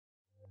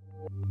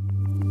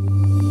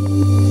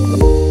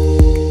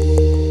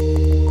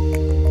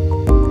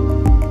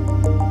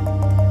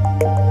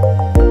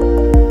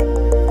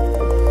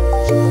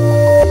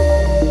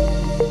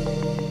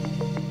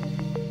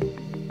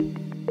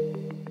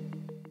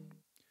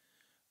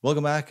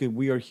Welcome back.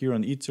 We are here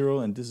on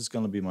eToro, and this is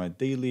going to be my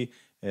daily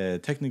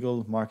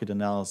technical market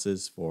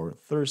analysis for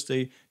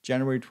Thursday,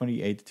 January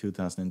 28,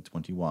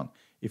 2021.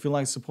 If you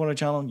like to support our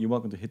channel, you're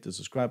welcome to hit the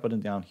subscribe button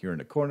down here in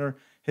the corner,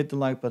 hit the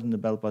like button, the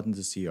bell button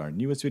to see our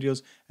newest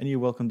videos, and you're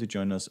welcome to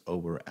join us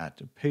over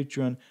at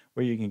Patreon,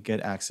 where you can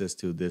get access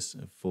to this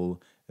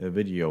full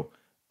video,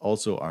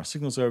 also our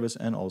signal service,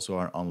 and also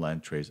our online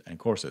trades and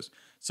courses.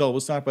 So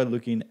we'll start by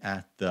looking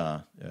at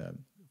the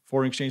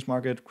foreign exchange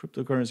market,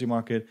 cryptocurrency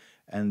market,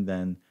 and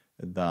then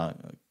the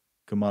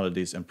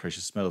commodities and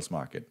precious metals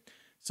market.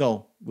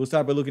 So we'll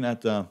start by looking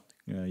at the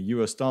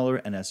US dollar,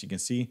 and as you can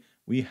see,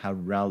 we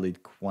have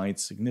rallied quite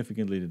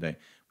significantly today.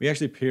 We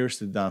actually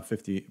pierced the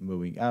 50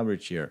 moving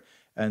average here,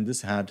 and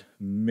this had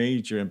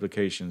major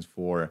implications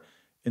for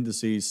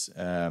indices,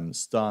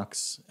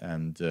 stocks,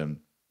 and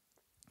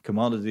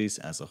commodities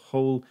as a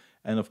whole,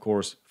 and of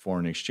course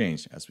foreign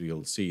exchange. As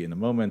we'll see in a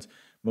moment,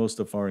 most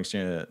of foreign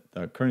exchange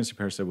currency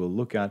pairs that we'll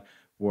look at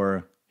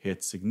were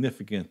hit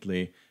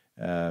significantly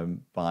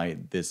by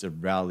this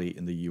rally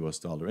in the US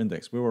dollar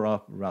index. We were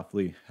up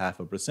roughly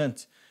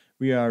 0.5%.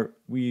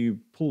 We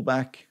pulled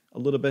back a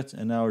little bit,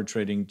 and now we're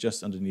trading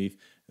just underneath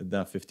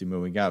the 50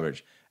 moving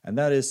average, and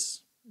that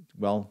is,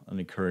 well, an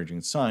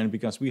encouraging sign,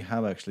 because we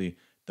have actually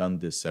done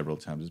this several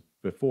times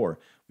before.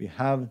 We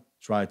have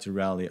tried to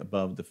rally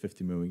above the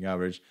 50 moving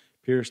average,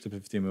 pierce the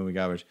 50 moving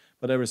average,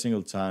 but every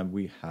single time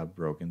we have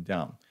broken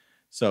down.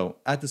 So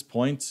at this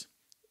point,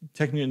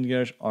 technical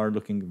indicators are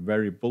looking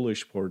very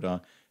bullish for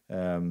the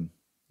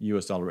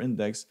US dollar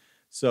index.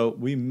 So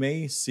we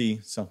may see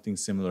something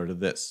similar to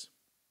this.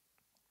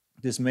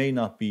 This may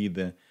not be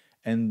the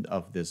end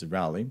of this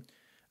rally,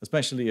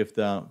 especially if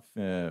the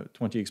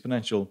 20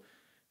 exponential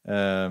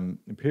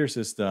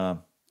pierces the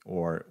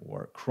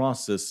or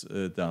crosses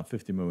the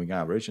 50 moving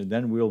average, and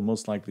then we'll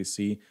most likely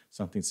see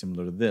something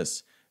similar to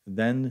this.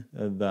 Then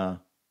the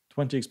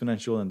 20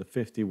 exponential and the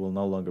 50 will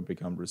no longer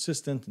become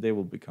resistant. They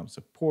will become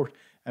support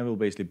and will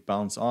basically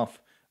bounce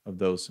off of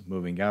those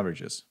moving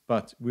averages.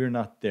 But we're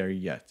not there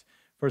yet.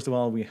 First of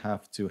all, we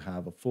have to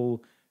have a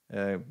full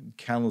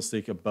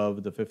candlestick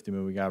above the 50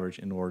 moving average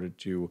in order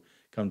to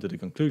come to the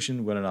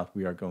conclusion whether or not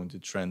we are going to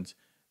trend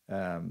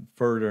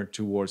further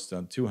towards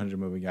the 200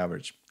 moving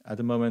average. At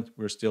the moment,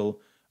 we're still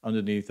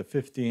underneath the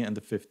 50, and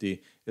the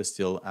 50 is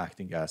still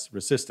acting as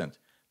resistant.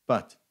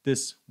 But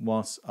this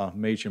was a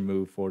major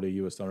move for the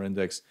US dollar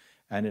index,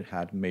 and it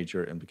had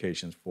major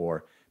implications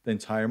for the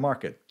entire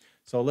market.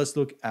 So let's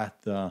look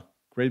at the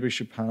Great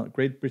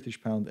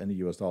British Pound and the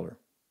US dollar.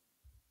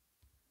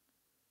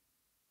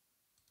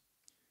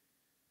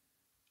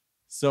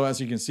 So as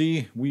you can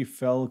see, we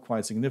fell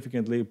quite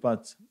significantly,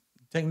 but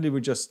technically we're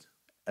just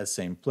at the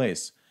same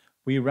place.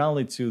 We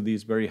rallied to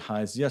these very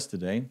highs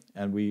yesterday,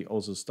 and we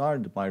also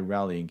started by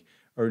rallying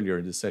earlier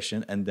in the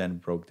session and then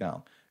broke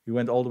down. We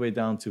went all the way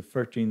down to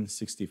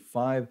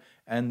 1365,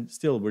 and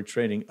still we're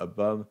trading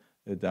above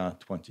the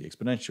 20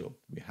 exponential.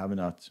 We have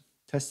not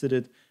tested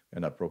it, we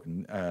have not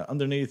broken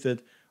underneath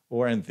it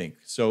or anything.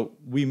 So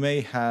we may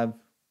have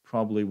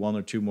probably 1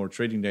 or 2 more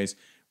trading days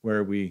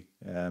where we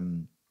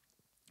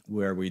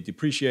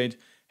depreciate,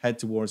 head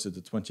towards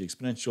the 20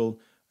 exponential,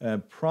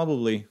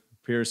 probably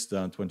pierce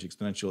the 20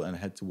 exponential and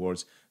head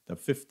towards the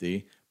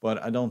 50,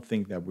 but I don't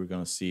think that we're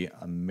going to see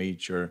a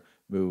major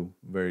move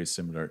very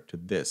similar to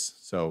this.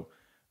 So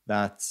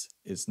that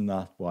is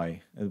not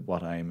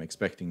what I am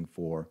expecting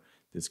for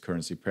this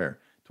currency pair.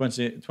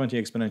 20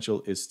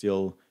 exponential is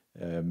still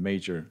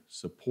major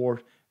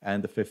support,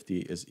 and the 50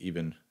 is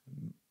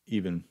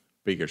even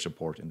bigger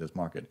support in this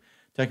market.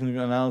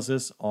 Technical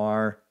analysis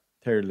are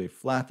fairly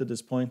flat at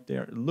this point.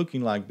 They're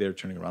looking like they're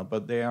turning around,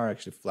 but they are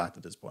actually flat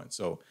at this point.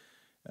 So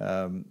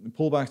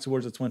pull back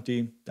towards the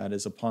 20, that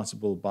is a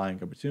possible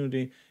buying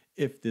opportunity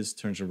if this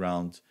turns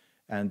around,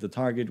 and the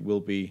target will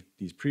be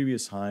these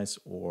previous highs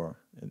or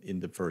in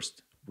the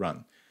first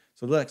run.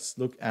 So let's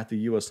look at the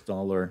US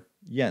dollar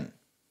yen.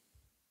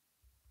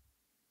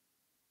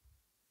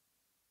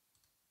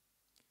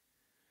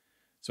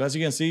 So as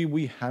you can see,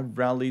 we have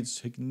rallied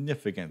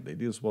significantly.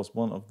 This was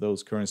one of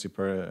those currency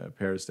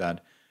pairs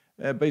that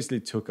basically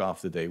took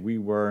off the day. We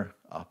were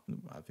up,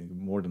 I think,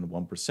 more than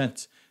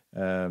 1%,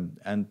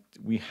 and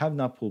we have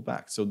not pulled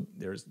back. So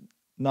there's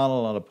not a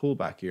lot of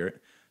pullback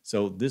here.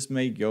 So this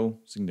may go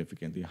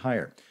significantly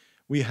higher.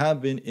 We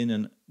have been in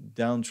a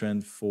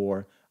downtrend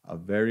for a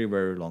very,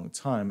 very long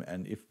time,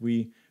 and if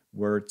we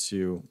were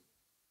to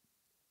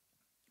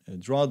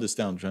draw this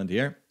downtrend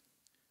here,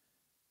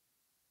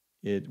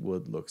 it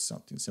would look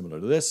something similar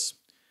to this,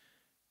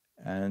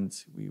 and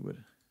we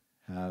would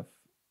have,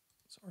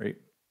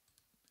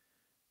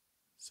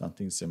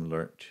 something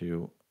similar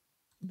to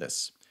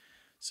this.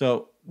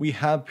 So we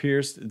have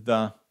pierced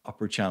the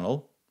upper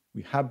channel.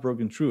 We have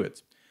broken through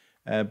it,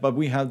 but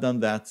we have done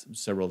that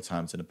several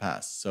times in the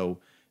past. So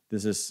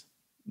this is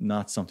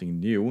not something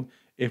new.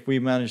 If we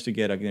manage to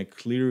get a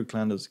clear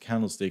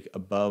candlestick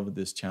above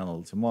this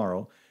channel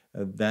tomorrow,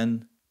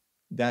 then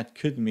that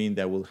could mean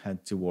that we'll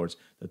head towards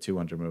the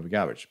 200 moving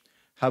average.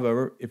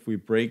 However, if we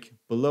break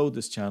below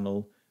this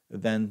channel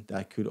then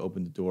that could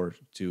open the door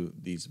to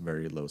these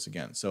very lows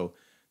again. So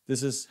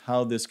this is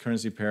how this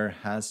currency pair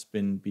has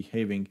been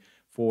behaving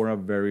for a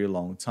very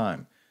long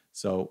time.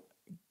 So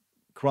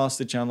cross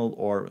the channel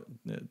or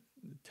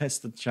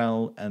test the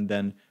channel and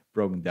then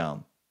broken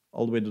down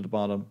all the way to the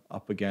bottom,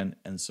 up again,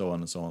 and so on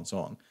and so on and so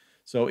on.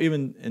 So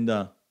even in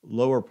the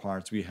lower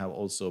parts, we have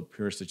also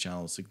pierced the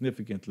channel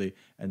significantly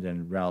and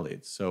then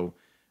rallied. So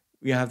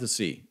we have to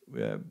see.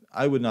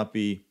 I would not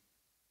be.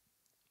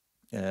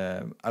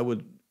 I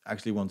would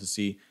actually want to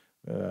see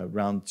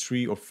around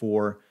 3 or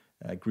 4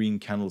 green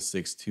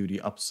candlesticks to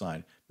the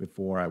upside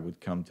before I would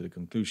come to the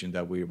conclusion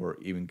that we were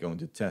even going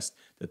to test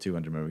the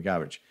 200 moving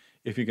average.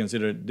 If you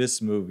consider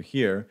this move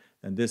here,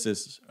 then this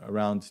is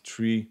around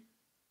 3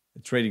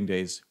 trading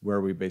days where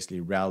we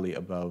basically rally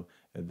above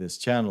this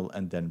channel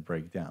and then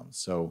break down.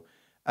 So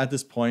at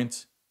this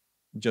point,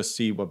 just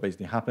see what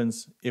basically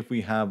happens. If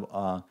we have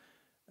a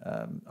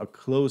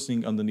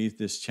closing underneath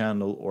this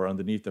channel or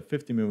underneath the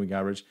 50 moving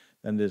average,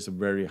 then there's a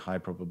very high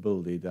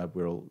probability that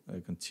we'll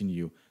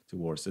continue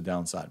towards the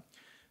downside.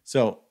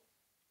 So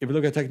if you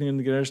look at technical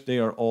indicators, they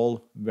are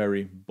all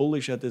very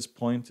bullish at this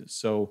point.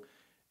 So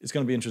it's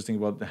going to be interesting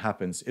what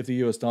happens. If the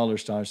US dollar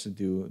starts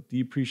to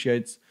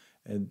depreciate,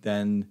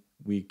 then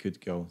we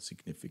could go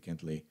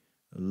significantly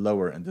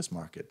lower in this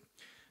market.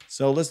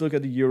 So let's look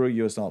at the euro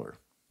US dollar.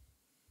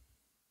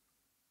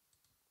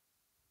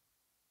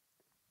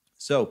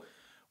 So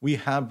we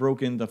have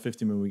broken the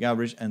 50 moving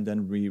average and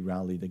then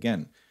re-rallied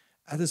again.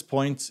 At this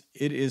point,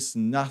 it is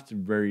not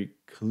very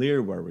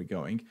clear where we're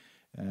going.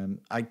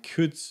 I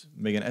could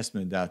make an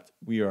estimate that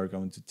we are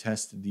going to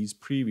test these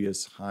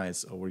previous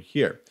highs over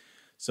here.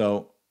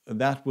 So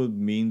that would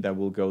mean that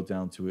we'll go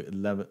down to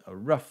 11,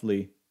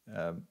 roughly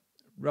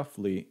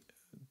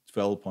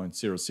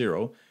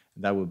 12.00.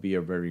 That would be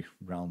a very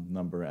round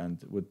number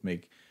and would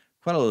make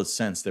quite a lot of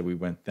sense that we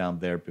went down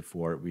there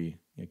before we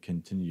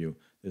continue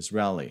this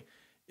rally.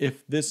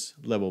 If this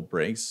level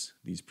breaks,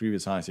 these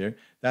previous highs here,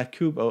 that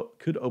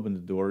could open the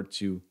door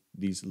to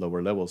these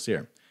lower levels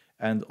here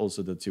and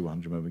also the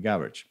 200 moving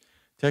average.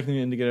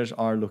 Technical indicators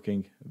are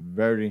looking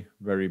very,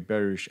 very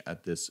bearish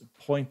at this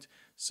point.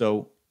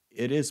 So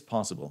it is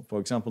possible. For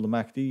example, the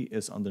MACD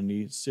is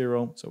underneath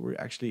 0. So we're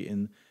actually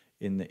in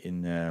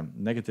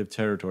negative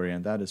territory,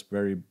 and that is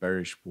very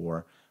bearish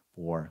for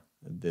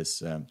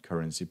this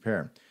currency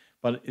pair.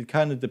 But it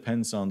kind of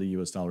depends on the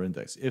US dollar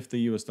index. If the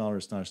US dollar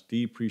starts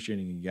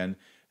depreciating again,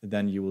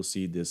 then you will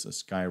see this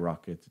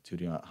skyrocket to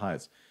the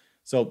highs.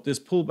 So this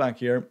pullback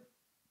here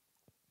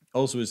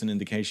also is an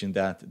indication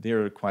that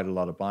there are quite a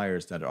lot of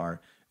buyers that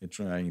are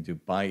trying to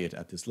buy it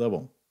at this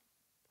level.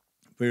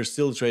 We're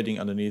still trading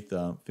underneath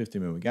the 50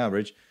 moving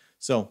average,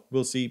 so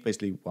we'll see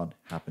basically what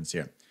happens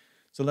here.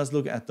 So let's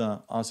look at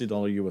the Aussie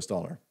dollar, US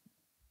dollar.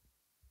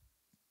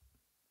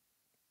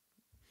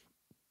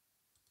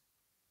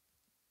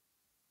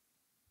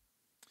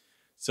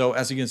 So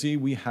as you can see,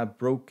 we have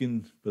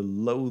broken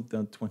below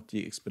the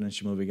 20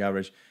 exponential moving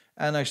average,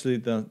 and actually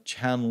the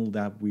channel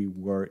that we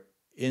were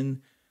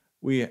in,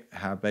 we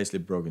have basically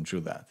broken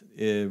through that.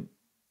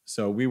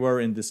 So we were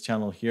in this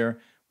channel here.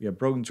 We have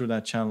broken through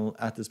that channel.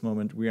 At this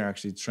moment, we are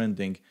actually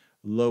trending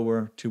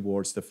lower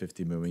towards the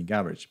 50 moving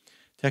average.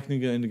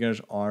 Technical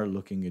indicators are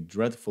looking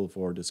dreadful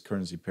for this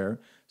currency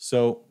pair.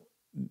 So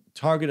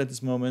target at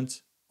this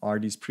moment are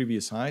these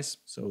previous highs.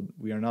 So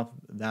we are not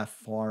that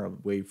far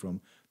away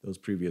from those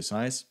previous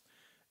highs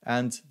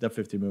and the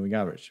 50 moving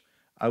average.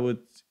 I would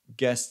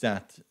guess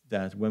that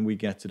when we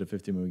get to the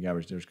 50 moving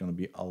average, there's going to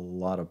be a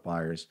lot of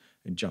buyers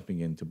jumping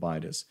in to buy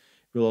this.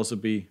 It will also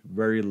be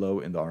very low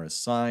in the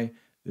RSI.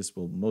 This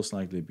will most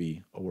likely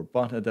be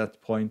overbought at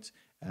that point,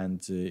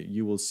 and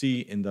you will see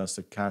in the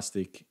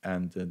stochastic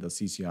and the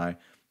CCI,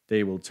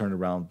 they will turn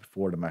around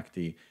before the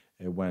MACD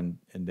when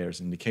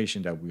there's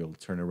indication that we'll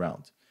turn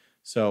around.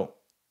 So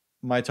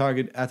my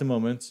target at the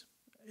moment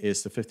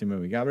is the 50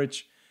 moving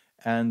average,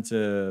 and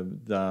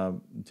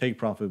the take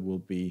profit will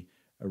be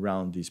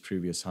around these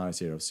previous highs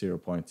here of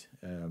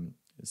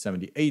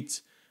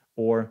 0.78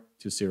 or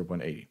to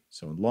 0.80.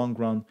 So in long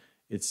run,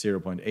 it's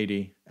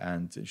 0.80,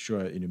 and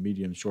sure, in the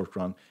medium short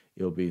run,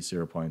 it'll be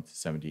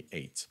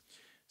 0.78.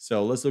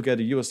 So let's look at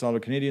the US dollar,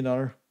 Canadian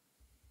dollar.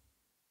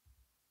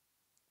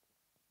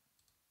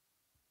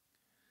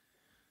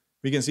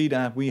 We can see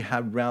that we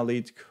have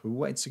rallied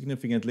quite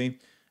significantly,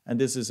 and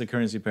this is a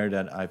currency pair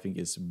that I think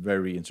is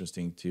very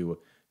interesting to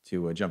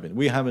jump in.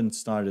 We haven't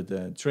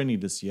started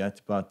trading this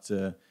yet, but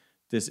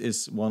this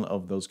is one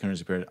of those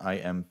currency pairs I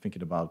am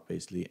thinking about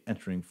basically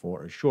entering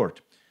for a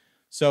short.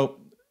 So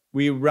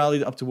we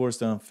rallied up towards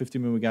the 50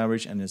 moving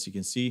average, and as you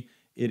can see,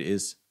 it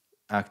is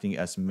acting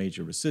as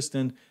major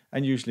resistance,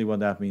 and usually what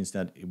that means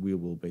that we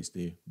will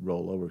basically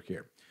roll over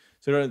here.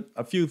 So there are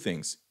a few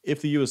things.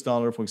 If the US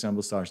dollar, for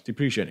example, starts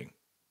depreciating,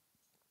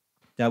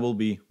 that will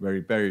be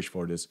very bearish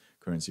for this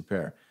currency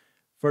pair.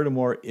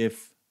 Furthermore,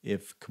 if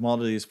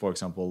commodities, for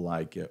example,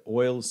 like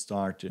oil,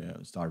 start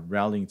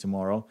rallying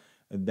tomorrow,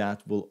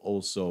 that will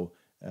also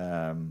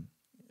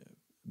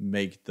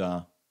make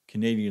the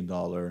Canadian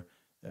dollar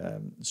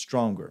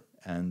stronger,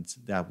 and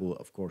that will,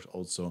 of course,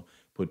 also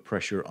put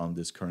pressure on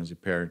this currency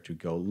pair to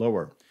go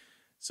lower.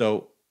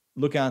 So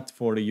look at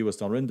for the US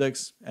dollar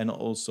index and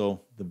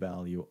also the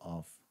value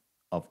of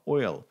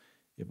oil.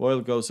 If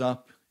oil goes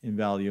up in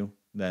value,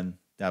 then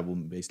that will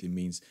basically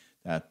means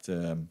that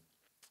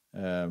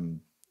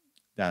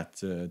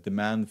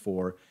demand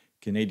for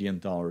Canadian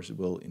dollars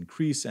will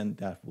increase, and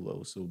that will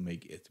also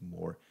make it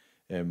more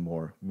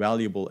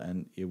valuable,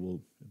 and it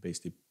will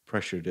basically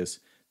pressure this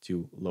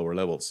to lower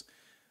levels.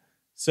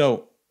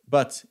 So,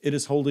 but it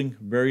is holding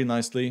very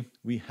nicely.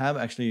 We have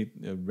actually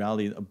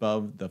rallied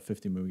above the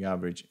 50-moving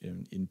average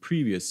in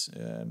previous,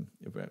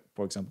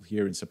 for example,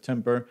 here in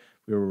September,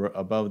 we were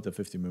above the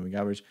 50-moving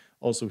average.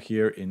 Also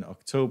here in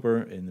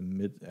October, in the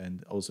mid,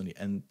 and also in the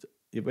end,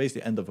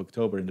 basically end of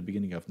October, in the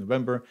beginning of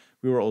November,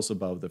 we were also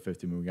above the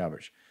 50-moving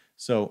average.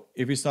 So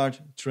if we start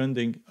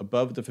trending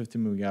above the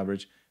 50-moving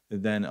average,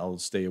 then I'll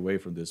stay away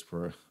from this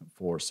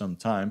for some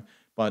time.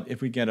 But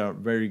if we get a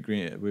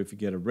if we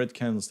get a red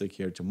candlestick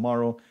here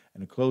tomorrow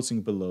and a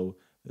closing below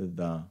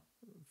the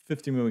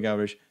 50-moving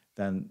average,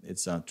 then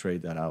it's a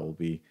trade that I will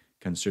be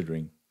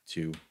considering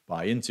to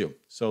buy into.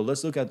 So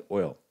let's look at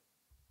oil.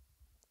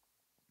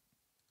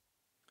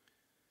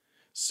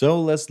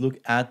 So let's look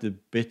at the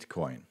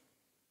Bitcoin.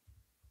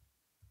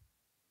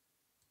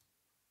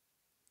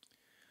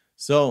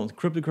 So the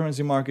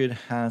cryptocurrency market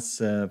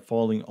has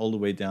fallen all the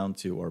way down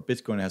to, or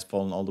Bitcoin has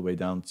fallen all the way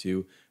down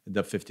to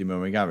the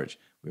 50-moving average.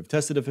 We've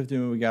tested the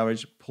 50-moving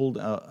average, pulled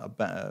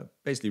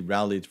basically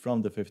rallied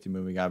from the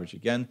 50-moving average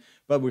again,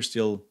 but we're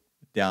still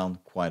down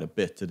quite a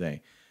bit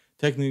today.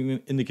 Technical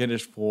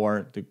indicators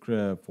for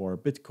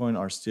Bitcoin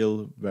are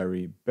still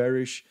very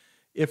bearish.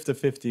 If the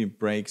 50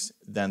 breaks,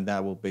 then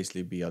that will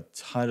basically be a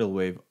tidal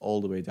wave all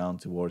the way down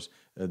towards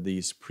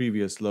these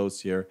previous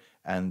lows here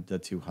and the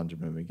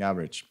 200-moving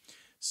average.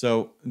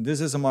 So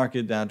this is a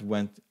market that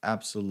went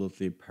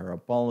absolutely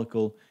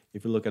parabolical.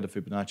 If you look at the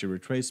Fibonacci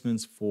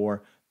retracements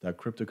for the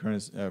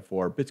cryptocurrency,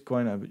 for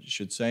Bitcoin, I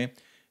should say,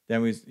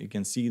 then you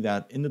can see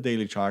that in the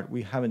daily chart,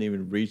 we haven't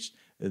even reached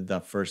the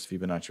first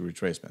Fibonacci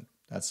retracement.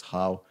 That's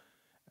how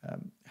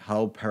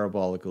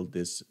parabolical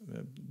this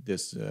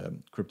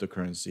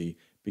cryptocurrency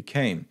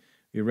became.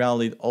 We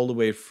rallied all the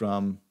way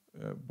from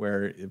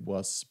where it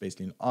was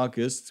basically in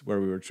August, where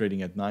we were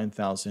trading at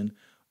 9,000,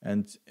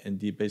 and in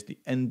the basically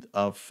end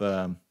of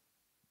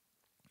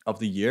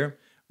the year,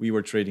 we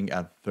were trading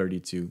at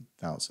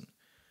 32,000.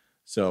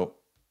 So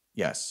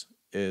yes,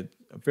 a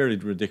very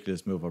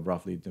ridiculous move of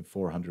roughly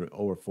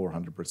over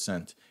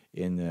 400%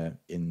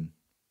 in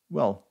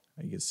well,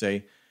 I could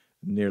say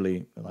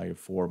nearly like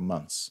 4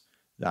 months.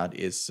 That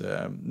is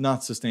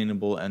not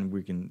sustainable, and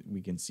we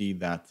can see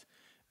that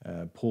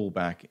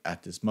pullback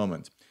at this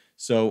moment.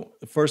 So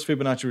the first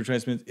Fibonacci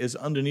retracement is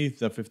underneath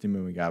the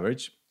 50-moving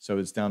average, so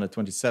it's down at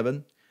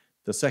 27.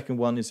 The second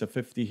one is a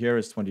 50 here,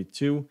 is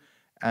 22,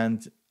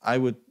 and I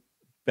would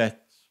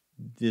bet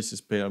this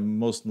is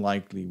most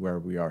likely where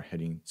we are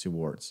heading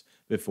towards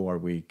before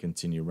we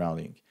continue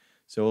rallying.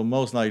 So we'll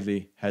most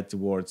likely head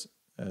towards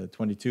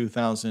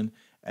 22,000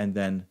 and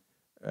then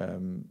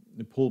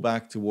pull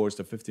back towards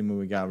the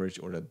 50-moving average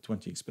or the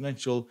 20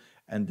 exponential,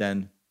 and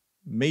then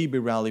maybe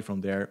rally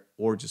from there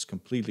or just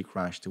completely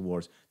crash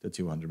towards the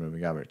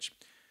 200-moving average.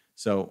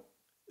 So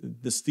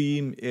the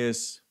steam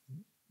is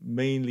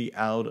mainly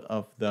out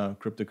of the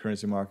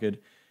cryptocurrency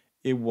market.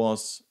 It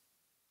was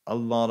a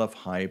lot of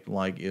hype,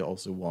 like it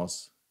also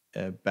was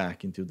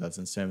back in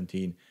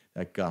 2017,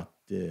 that got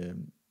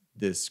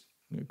this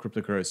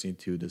cryptocurrency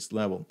to this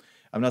level.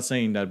 I'm not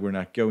saying that we're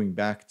not going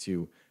back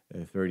to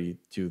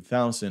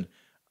 32,000.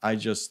 I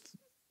just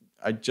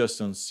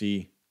don't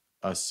see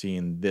us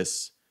seeing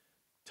this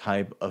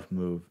type of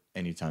move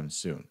anytime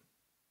soon.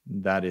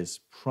 That is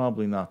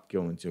probably not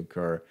going to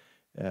occur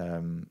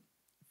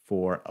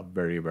for a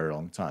very, very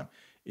long time.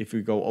 If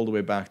we go all the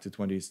way back to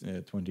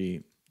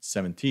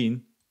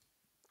 2017,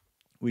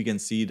 we can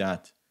see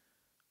that,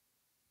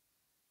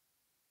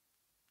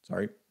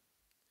 sorry,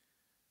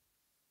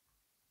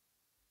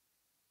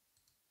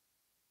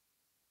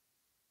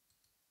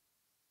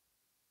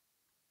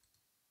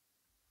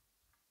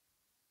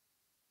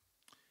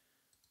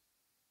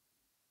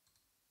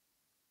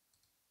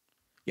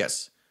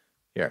 yes,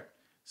 here.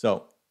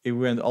 So if we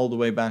went all the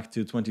way back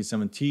to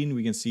 2017,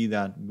 we can see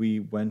that we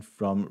went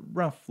from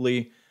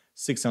roughly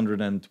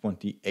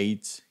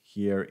 628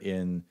 here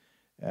in,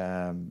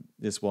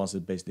 this was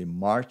basically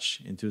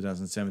March in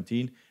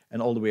 2017,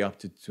 and all the way up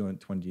to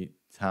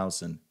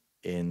 20,000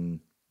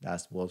 in,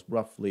 that was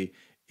roughly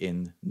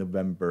in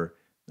November.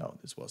 No,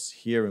 this was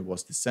here, it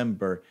was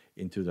December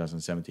in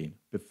 2017,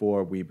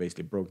 before we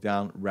basically broke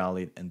down,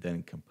 rallied, and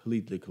then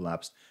completely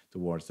collapsed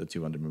towards the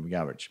 200-moving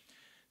average.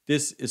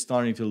 This is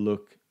starting to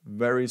look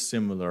very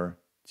similar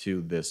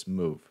to this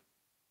move.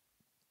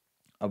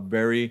 A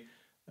very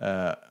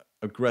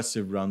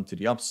aggressive run to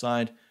the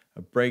upside,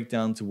 a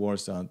breakdown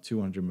towards the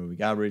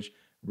 200-moving average,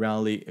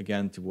 rally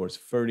again towards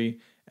 30,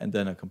 and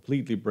then a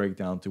completely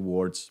breakdown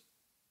towards,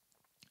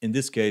 in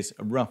this case,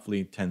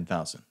 roughly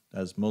 10,000.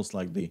 That's most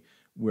likely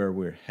where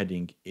we're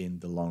heading in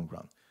the long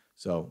run.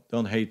 So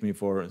don't hate me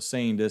for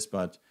saying this,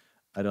 but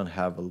I don't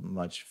have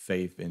much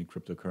faith in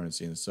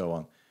cryptocurrency and so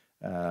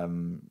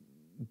on.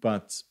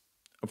 But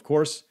of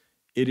course,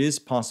 it is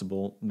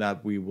possible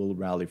that we will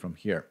rally from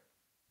here.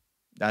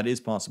 That is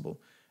possible.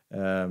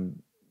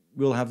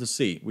 We'll have to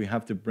see. We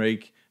have to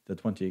break the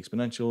 20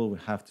 exponential. We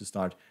have to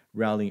start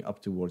rallying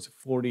up towards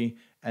 40.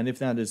 And if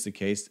that is the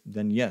case,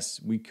 then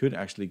yes, we could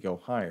actually go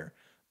higher.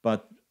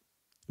 But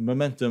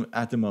momentum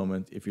at the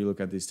moment, if you look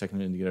at these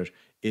technical indicators,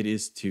 it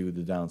is to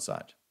the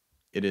downside.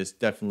 It is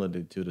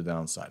definitely to the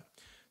downside.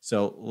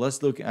 So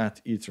let's look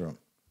at Ethereum.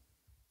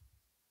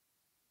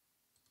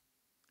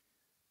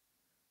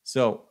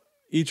 So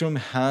Ethereum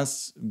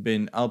has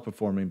been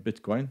outperforming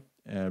Bitcoin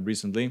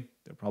recently.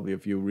 There are probably a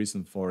few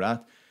reasons for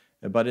that,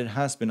 but it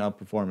has been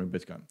outperforming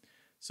Bitcoin.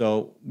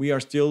 So we are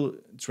still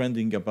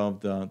trending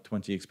above the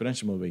 20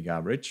 exponential moving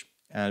average,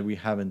 and we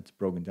haven't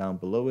broken down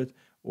below it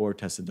or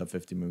tested the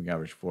 50 moving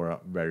average for a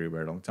very,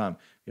 very long time.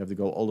 We have to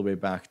go all the way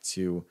back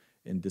to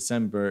in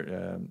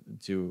December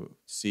to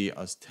see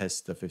us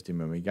test the 50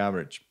 moving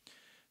average.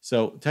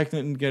 So technical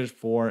indicators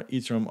for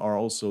Ethereum are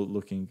also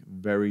looking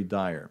very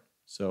dire.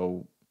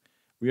 So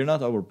we are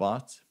not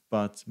overbought,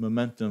 but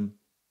momentum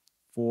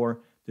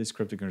for this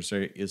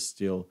cryptocurrency is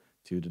still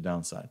to the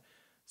downside.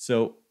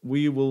 So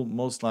we will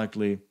most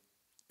likely,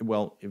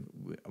 well,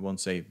 I won't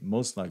say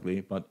most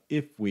likely, but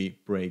if we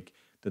break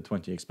the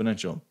 20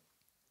 exponential,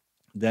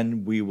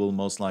 then we will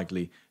most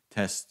likely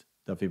test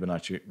the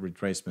Fibonacci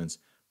retracements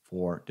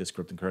for this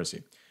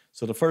cryptocurrency.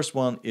 So the first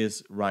one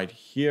is right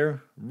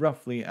here,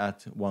 roughly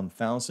at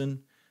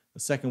 1,000. The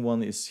second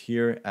one is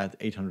here at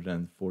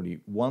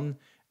 841,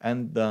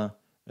 and the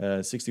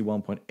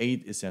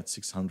 61.8 is at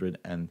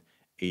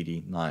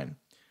 689.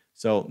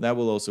 So that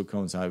will also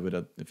coincide with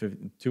a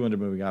 200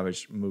 moving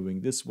average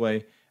moving this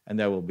way, and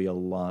there will be a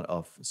lot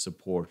of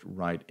support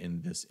right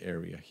in this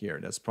area here.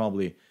 That's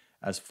probably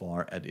as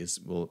far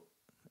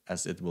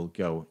as it will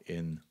go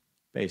in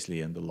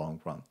basically in the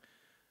long run.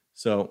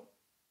 So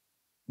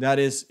that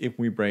is if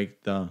we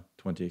break the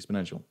 20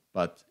 exponential.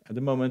 But at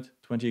the moment,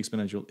 20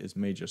 exponential is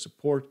major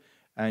support,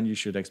 and you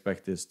should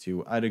expect this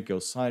to either go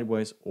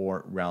sideways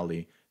or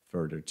rally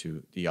further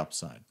to the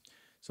upside.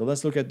 So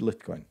let's look at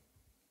Litecoin.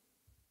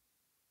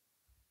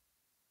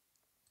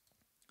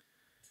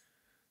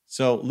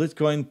 So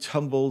Litecoin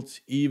tumbled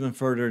even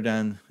further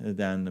than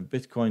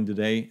Bitcoin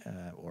today,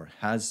 or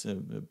has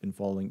been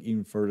falling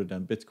even further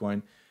than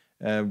Bitcoin.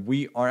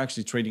 We are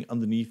actually trading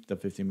underneath the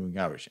 50 moving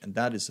average, and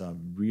that is a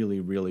really,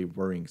 really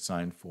worrying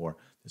sign for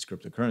this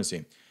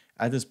cryptocurrency.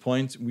 At this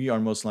point, we are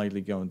most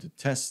likely going to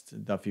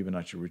test the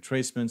Fibonacci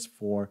retracements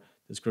for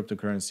this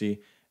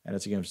cryptocurrency. And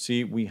as you can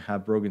see, we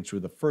have broken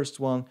through the first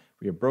one,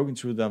 we have broken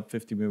through the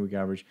 50 moving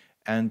average,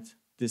 and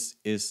this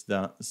is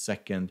the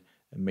second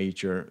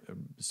major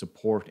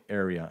support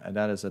area, and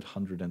that is at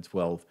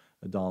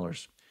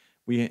 $112.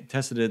 We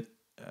tested it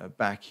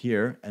back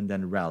here and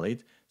then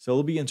rallied. So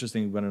it'll be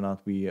interesting whether or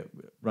not we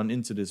run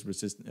into this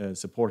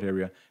support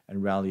area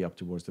and rally up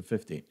towards the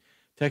 50.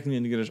 Technical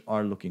indicators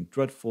are looking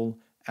dreadful,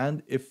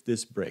 and if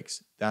this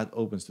breaks, that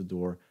opens the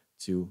door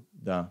to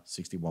the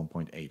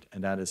 61.8,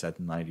 and that is at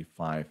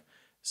 95.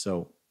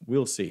 So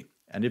we'll see.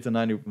 And if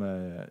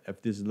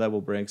if this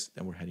level breaks,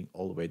 then we're heading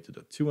all the way to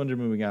the 200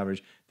 moving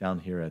average down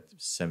here at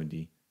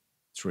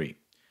 73.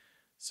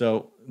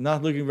 So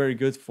not looking very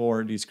good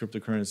for these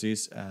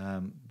cryptocurrencies.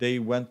 They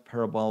went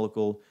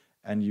parabolical,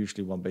 and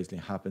usually what basically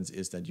happens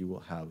is that you will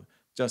have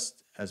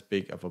just as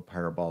big of a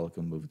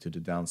parabolical move to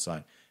the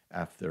downside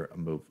after a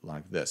move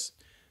like this.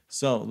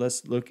 So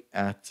let's look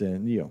at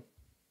NEO.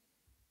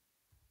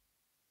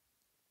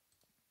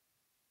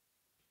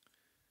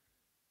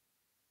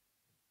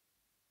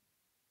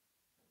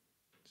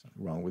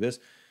 Something wrong with this.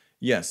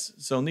 Yes,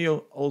 so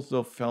NEO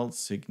also fell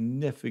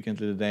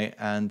significantly today,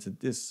 and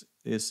this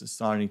is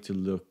starting to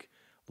look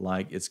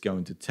like it's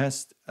going to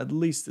test at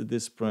least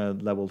this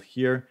level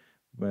here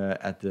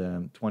at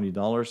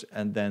 $20,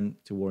 and then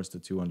towards the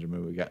 200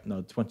 moving,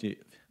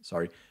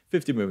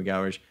 50 moving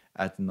average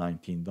at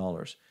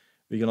 $19.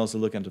 We can also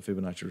look at the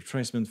Fibonacci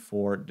retracement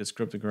for this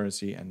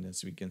cryptocurrency, and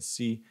as we can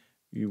see,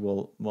 we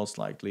will most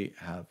likely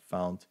have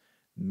found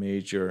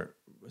major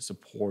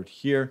support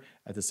here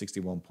at the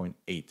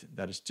 61.8.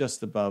 That is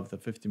just above the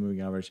 50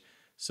 moving average.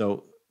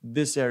 So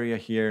this area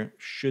here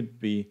should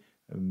be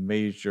a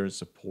major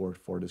support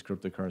for this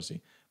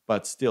cryptocurrency,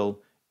 but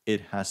still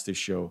it has to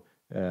show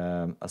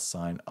a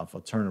sign of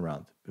a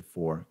turnaround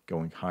before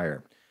going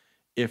higher.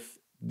 If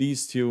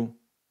these two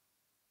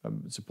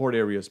support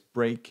areas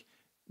break,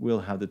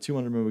 we'll have the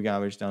 200 moving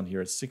average down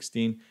here at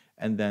 16,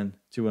 and then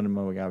 200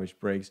 moving average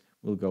breaks,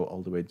 we'll go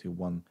all the way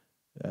to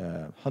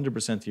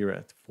 100% here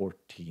at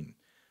 14.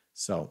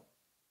 So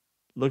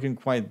looking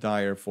quite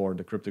dire for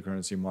the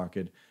cryptocurrency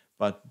market,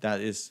 but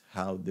that is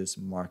how this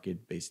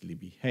market basically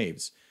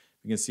behaves.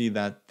 We can see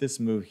that this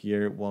move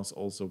here was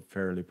also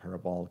fairly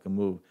parabolic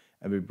move,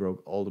 and we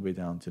broke all the way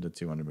down to the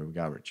 200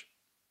 moving average.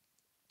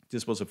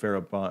 This was a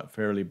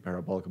fairly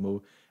parabolic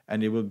move,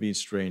 and it would be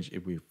strange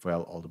if we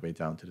fell all the way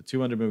down to the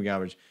 200 moving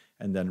average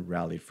and then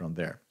rallied from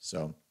there.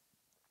 So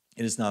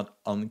it is not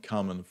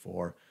uncommon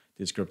for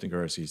these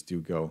cryptocurrencies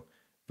to go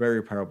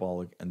very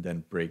parabolic, and then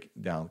break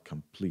down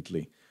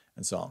completely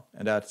and so on.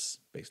 And that's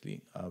basically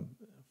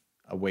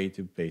a way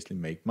to basically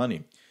make money.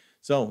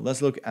 So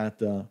let's look at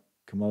the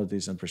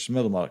commodities and precious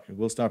metal market.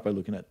 We'll start by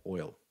looking at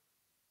oil.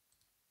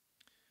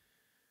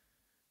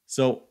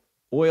 So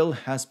oil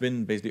has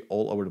been basically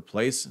all over the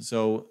place.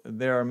 So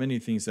there are many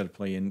things that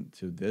play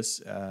into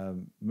this,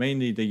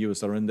 mainly the US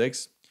dollar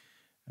index.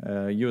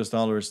 US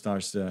dollar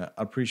starts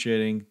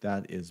appreciating.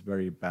 That is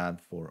very bad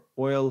for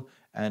oil,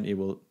 and it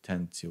will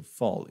tend to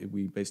fall.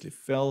 We basically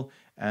fell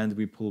and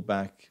we pull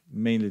back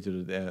mainly to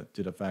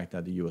the fact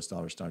that the US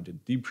dollar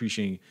started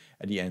depreciating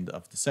at the end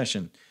of the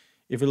session.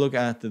 If we look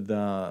at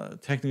the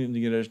technical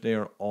indicators, they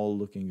are all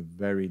looking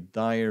very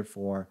dire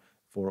for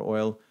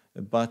oil.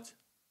 But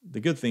the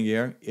good thing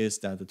here is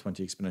that the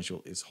 20 exponential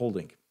is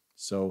holding.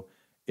 So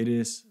it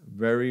is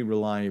very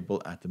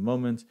reliable at the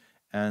moment,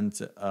 and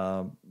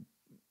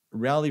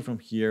rally from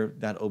here,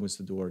 that opens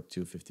the door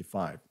to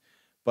 55.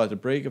 But the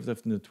break of the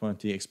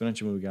 20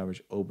 exponential moving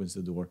average opens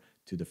the door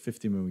to the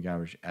 50 moving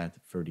average at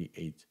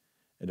 38,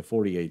 at the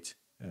 $48.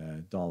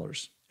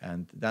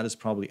 And that is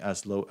probably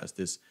as low as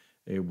this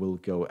will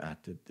go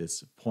at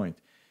this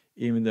point.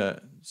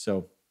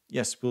 So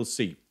yes, we'll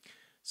see.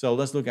 So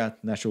let's look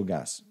at natural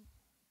gas.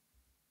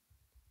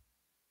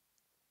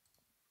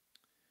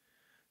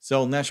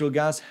 So natural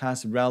gas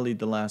has rallied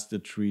the last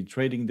 3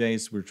 trading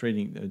days. We're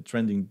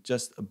trending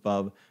just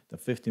above the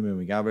 50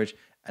 moving average,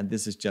 and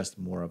this is just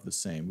more of the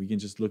same. We can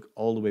just look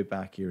all the way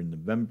back here in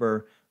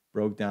November,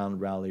 broke down,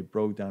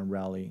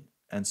 rally,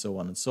 and so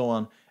on and so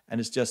on,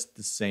 and it's just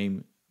the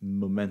same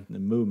momentum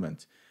and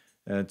movement.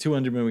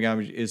 200 moving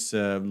average is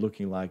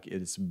looking like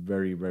it's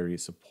very, very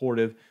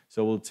supportive,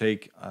 so it will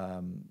take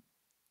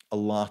a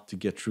lot to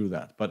get through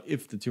that. But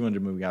if the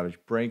 200 moving average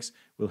breaks,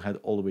 we'll head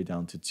all the way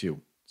down to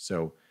 2.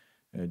 So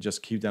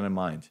just keep that in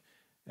mind.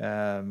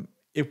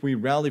 If we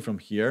rally from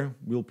here,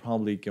 we'll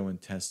probably go and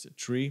test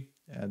 3.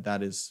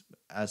 That is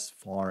as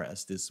far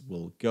as this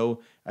will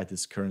go at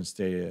this current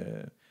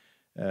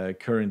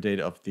date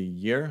of the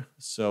year.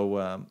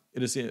 So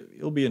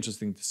it'll be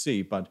interesting to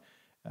see, but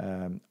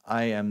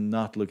I am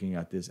not looking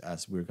at this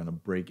as we're going to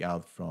break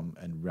out from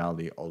and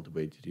rally all the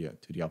way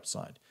to the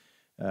upside.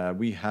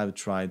 We have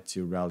tried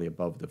to rally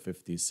above the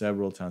 50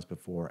 several times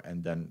before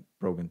and then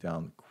broken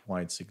down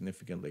quite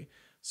significantly.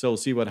 So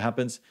see what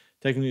happens.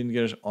 Technical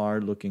indicators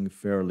are looking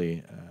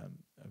fairly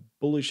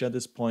bullish at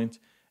this point,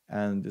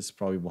 and this is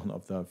probably one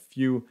of the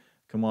few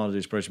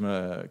commodities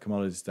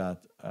that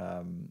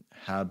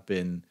have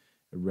been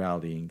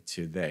rallying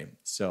today.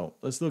 So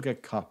let's look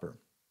at copper.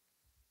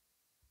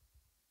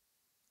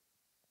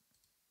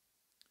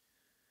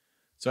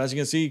 So as you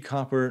can see,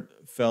 copper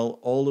fell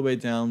all the way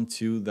down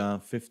to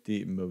the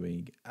 50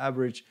 moving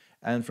average,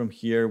 and from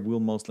here we'll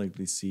most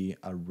likely see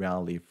a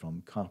rally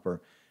from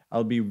copper.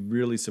 I'll be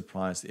really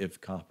surprised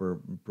if copper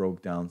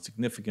broke down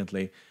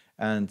significantly.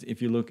 And if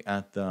you look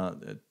at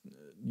the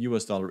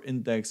US dollar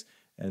index,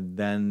 and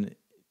then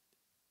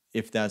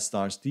if that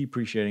starts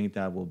depreciating,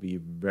 that will be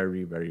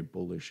very, very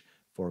bullish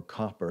for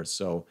copper.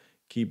 So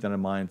keep that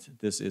in mind.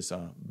 This is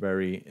a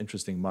very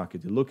interesting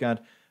market to look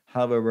at.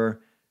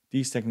 However,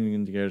 these technical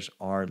indicators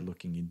are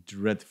looking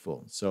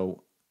dreadful.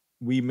 So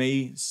we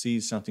may see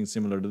something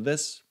similar to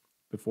this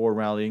before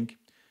rallying,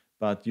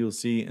 but you'll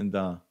see in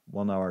the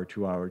 1 hour,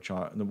 2 hour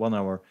chart, the 1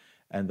 hour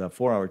and the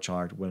 4 hour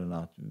chart whether or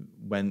not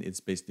when it's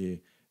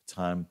basically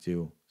time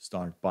to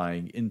start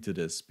buying into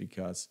this,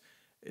 because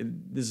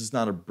this is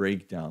not a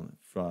breakdown.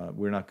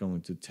 We're not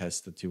going to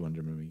test the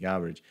 200 moving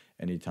average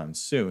anytime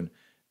soon,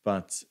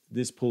 but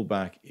this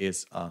pullback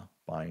is a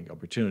buying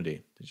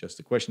opportunity. Just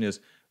the question is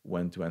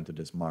when to enter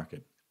this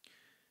market.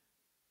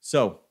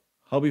 So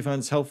hope you found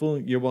this helpful.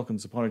 You're welcome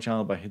to support our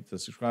channel by hitting the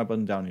subscribe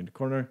button down in the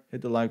corner,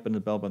 hit the like button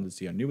and the bell button to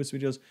see our newest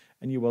videos,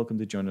 and you're welcome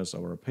to join us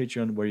over our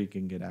Patreon where you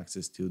can get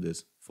access to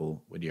this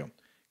full video.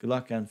 Good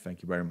luck and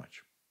thank you very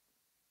much.